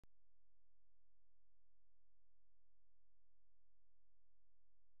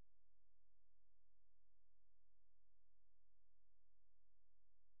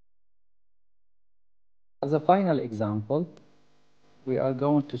As a final example, we are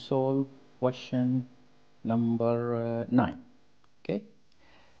going to solve question number 9. Okay.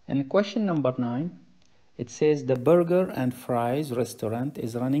 In question number 9, it says the Burger and Fries restaurant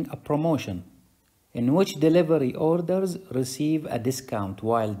is running a promotion in which delivery orders receive a discount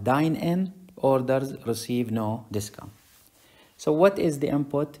while dine-in orders receive no discount. So what is the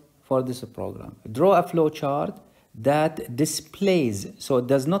input for this program? Draw a flow chart that displays, so it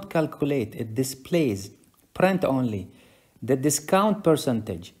does not calculate, it displays, print only, the discount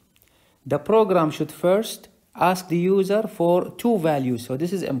percentage. The program should first ask the user for two values. So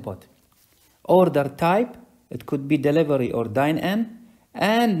this is input. Order type, it could be delivery or dine-in,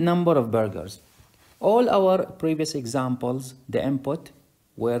 and number of burgers. All our previous examples, the input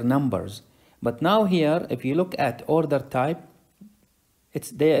were numbers. But now here, if you look at order type,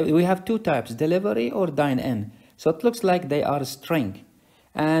 we have two types, delivery or dine-in. So it looks like they are string.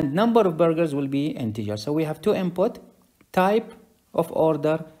 And number of burgers will be integer. So we have two input, type of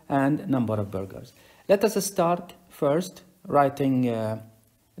order and number of burgers. Let us start first writing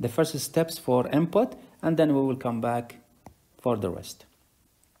the first steps for input, and then we will come back for the rest.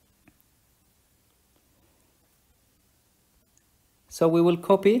 So we will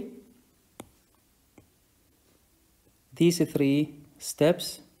copy these three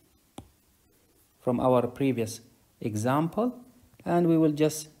steps from our previous example, and we will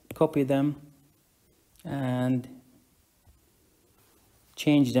just copy them and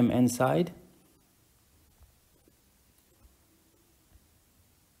change them inside.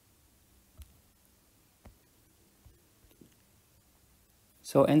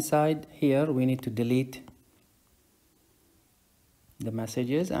 So inside here we need to delete the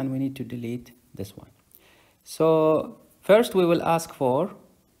messages, and we need to delete this one. So first we will ask for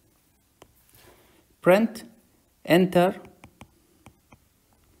print enter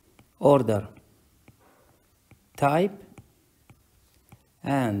order type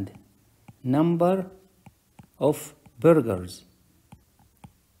and number of burgers.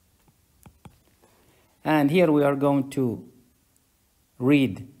 And here we are going to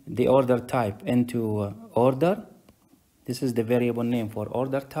read the order type into order. This is the variable name for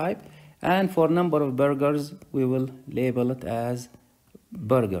order type. And for number of burgers, we will label it as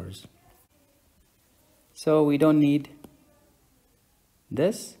burgers. So we don't need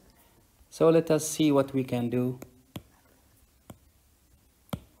this. So let us see what we can do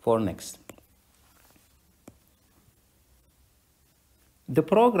for next. The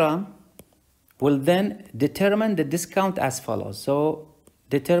program will then determine the discount as follows. So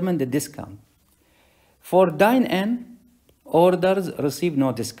determine the discount. For dine-in, orders receive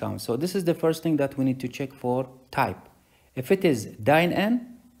no discount. So this is the first thing that we need to check for type. If it is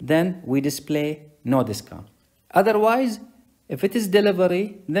dine-in, then we display no discount. Otherwise, if it is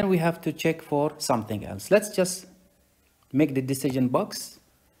delivery, then we have to check for something else. Let's just make the decision box,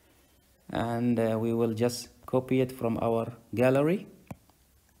 and we will just copy it from our gallery.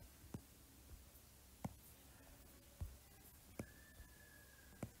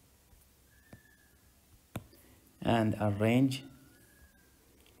 And arrange,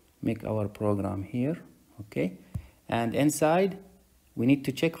 make our program here, okay? And inside, we need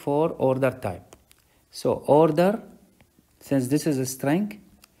to check for order type. So order, since this is a string,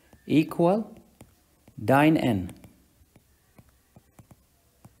 equal dine-in.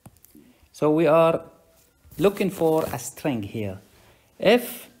 So we are looking for a string here.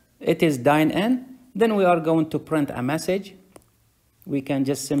 If it is dine-in, then we are going to print a message. We can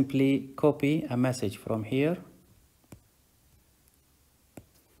just simply copy a message from here,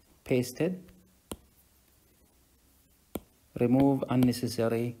 paste it, remove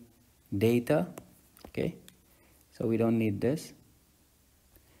unnecessary data, okay? So we don't need this,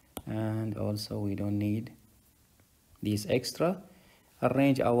 and also we don't need these extra.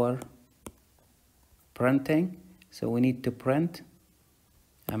 Arrange our printing. So we need to print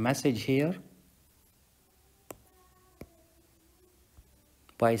a message here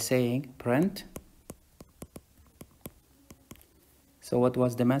by saying print. So what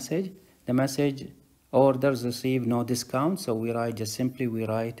was the message? The message, orders receive no discount. So we write, just simply we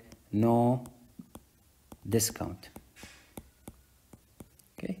write no discount.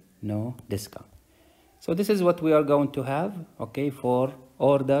 Okay, no discount. So this is what we are going to have, okay, for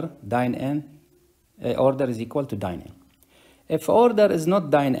order dine-in. Order is equal to dine-in. If order is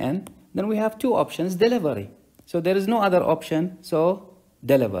not dine-in, then we have two options, delivery. So there is no other option, so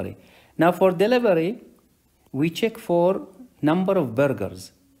delivery. Now for delivery, we check for number of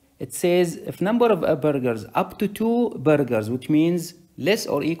burgers. It says if number of burgers up to 2 burgers, which means less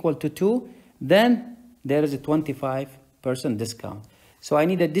or equal to 2, then there is a 25% discount. So I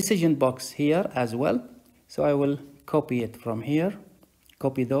need a decision box here as well. So I will copy it from here,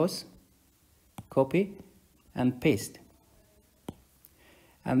 copy those, copy and paste.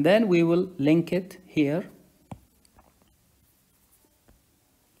 And then we will link it here.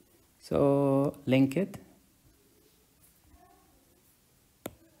 So link it,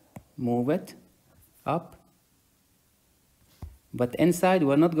 move it up. But inside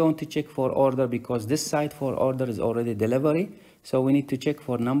we're not going to check for order because this side for order is already delivery. So we need to check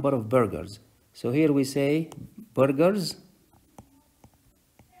for number of burgers. So here we say burgers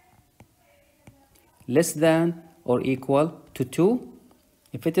less than or equal to 2.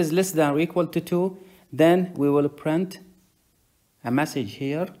 If it is less than or equal to 2, then we will print a message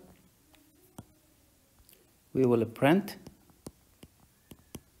here. We will print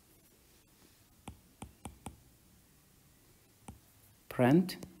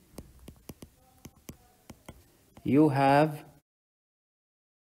you have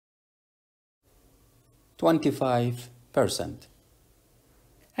 25%.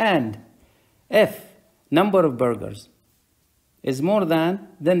 And if number of burgers is more than,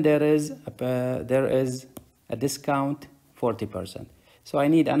 then there is a discount 40%. So I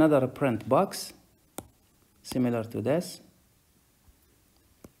need another print box similar to this.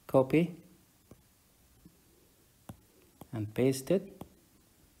 Copy and paste it.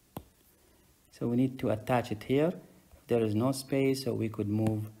 So we need to attach it here. There is no space, so we could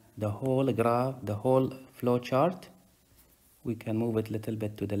move the whole graph, the whole flow chart. We can move it a little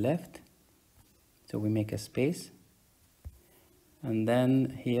bit to the left. So we make a space. And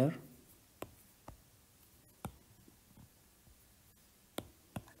then here,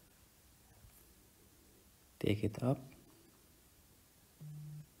 take it up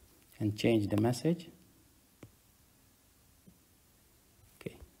and change the message.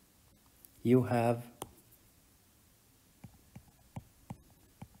 Okay, you have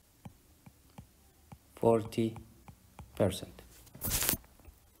 40%.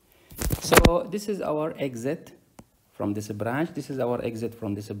 So this is our exit from this branch. This is our exit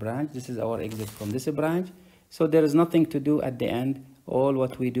from this branch. This is our exit from this branch. So there is nothing to do at the end. All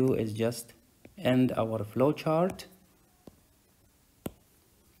what we do is just end our flow chart.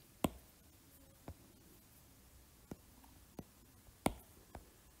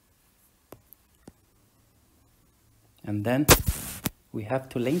 And then we have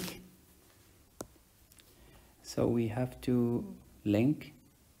to link. So we have to link.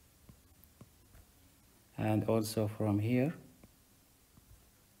 And also from here.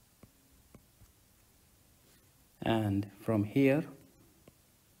 And from here.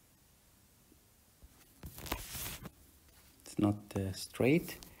 It's not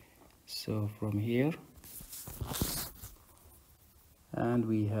straight. So from here. And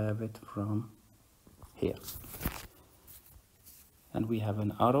we have it from here. And we have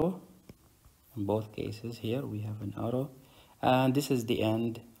an arrow. In both cases here we have an arrow. And this is the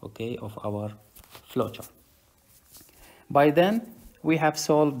end, okay, of our flowchart. By then, we have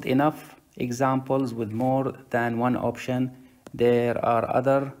solved enough examples with more than one option. There are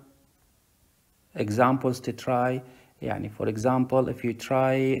other examples to try. For example, if you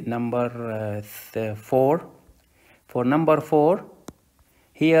try number 4, for number 4,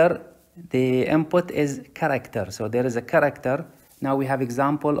 here the input is character. So there is a character. Now we have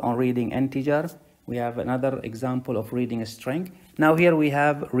example on reading integer. We have another example of reading a string. Now here we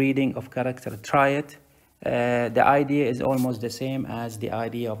have reading of character. Try it. The idea is almost the same as the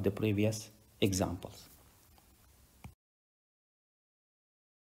idea of the previous examples.